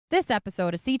This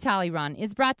episode of Tolle Run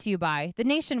is brought to you by the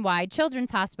Nationwide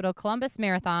Children's Hospital Columbus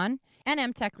Marathon and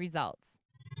MTech Results.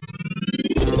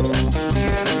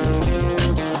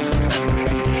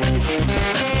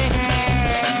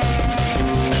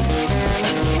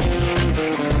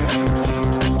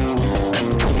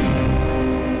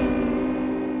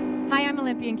 Hi, I'm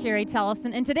Olympian Carrie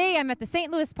Tollefson, and today I'm at the St.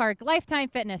 Louis Park Lifetime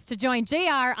Fitness to join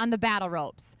JR on the battle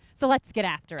ropes. So let's get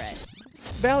after it.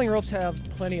 Battling ropes have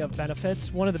plenty of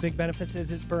benefits. One of the big benefits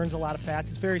is it burns a lot of fats.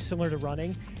 It's very similar to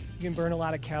running. You can burn a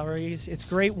lot of calories. It's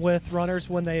great with runners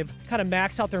when they've kind of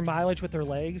maxed out their mileage with their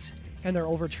legs and they're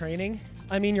overtraining.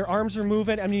 I mean, your arms are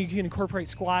moving. I mean, you can incorporate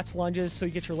squats, lunges, so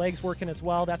you get your legs working as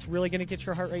well. That's really going to get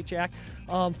your heart rate jacked.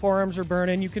 Forearms are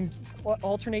burning. You can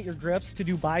alternate your grips to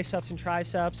do biceps and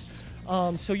triceps.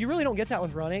 So you really don't get that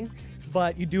with running,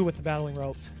 but you do with the battling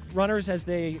ropes. Runners, as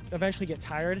they eventually get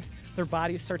tired, their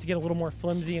bodies start to get a little more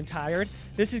flimsy and tired.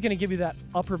 This is going to give you that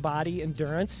upper body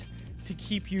endurance to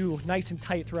keep you nice and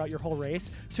tight throughout your whole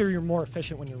race, so you're more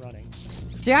efficient when you're running.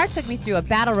 JR took me through a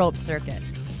battle rope circuit.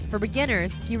 For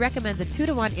beginners, he recommends a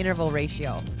 2-to-1 interval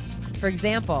ratio. For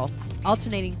example,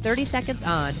 alternating 30 seconds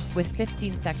on with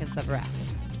 15 seconds of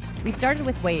rest. We started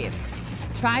with waves.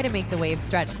 Try to make the wave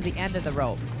stretch to the end of the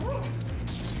rope.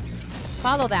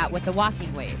 Follow that with the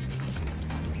walking wave.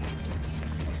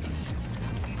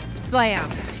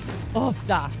 Slams. Oh,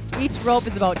 duh. Each rope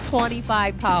is about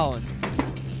 25 pounds.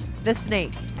 The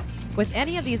snake. With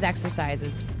any of these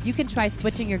exercises, you can try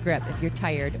switching your grip if you're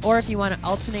tired or if you want to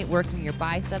alternate working your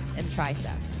biceps and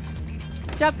triceps.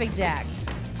 Jumping jacks.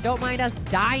 Don't mind us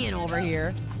dying over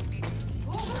here.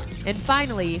 And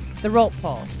finally, the rope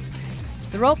pull.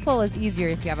 The rope pull is easier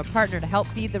if you have a partner to help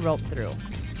feed the rope through.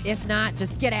 If not,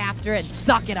 just get after it and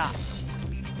suck it up.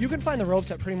 You can find the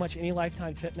ropes at pretty much any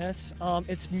Lifetime Fitness.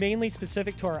 It's mainly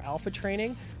specific to our alpha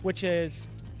training, which is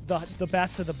the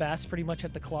best of the best pretty much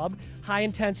at the club. High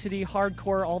intensity,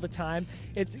 hardcore all the time.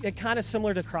 It's kind of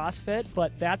similar to CrossFit,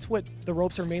 but that's what the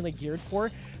ropes are mainly geared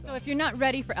for. So if you're not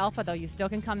ready for alpha, though, you still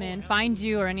can come in, find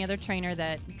you or any other trainer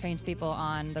that trains people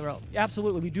on the rope.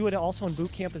 Absolutely. We do it also in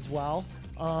boot camp as well.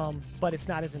 But it's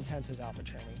not as intense as alpha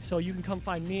training. So you can come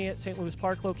find me at St. Louis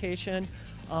Park location.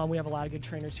 We have a lot of good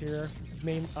trainers here.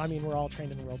 We're all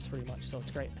trained in the ropes pretty much, so it's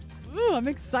great. Ooh, I'm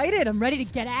excited. I'm ready to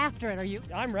get after it. Are you?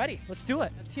 I'm ready. Let's do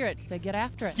it. Let's hear it. Say get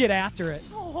after it. Get after it.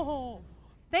 Oh.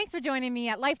 Thanks for joining me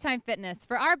at Lifetime Fitness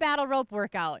for our battle rope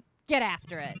workout. Get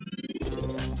after it.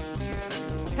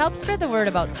 Help spread the word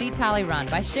about Tolle Run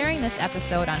by sharing this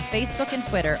episode on Facebook and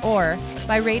Twitter or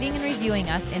by rating and reviewing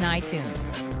us in iTunes.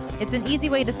 It's an easy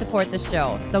way to support the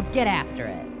show, so get after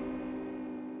it.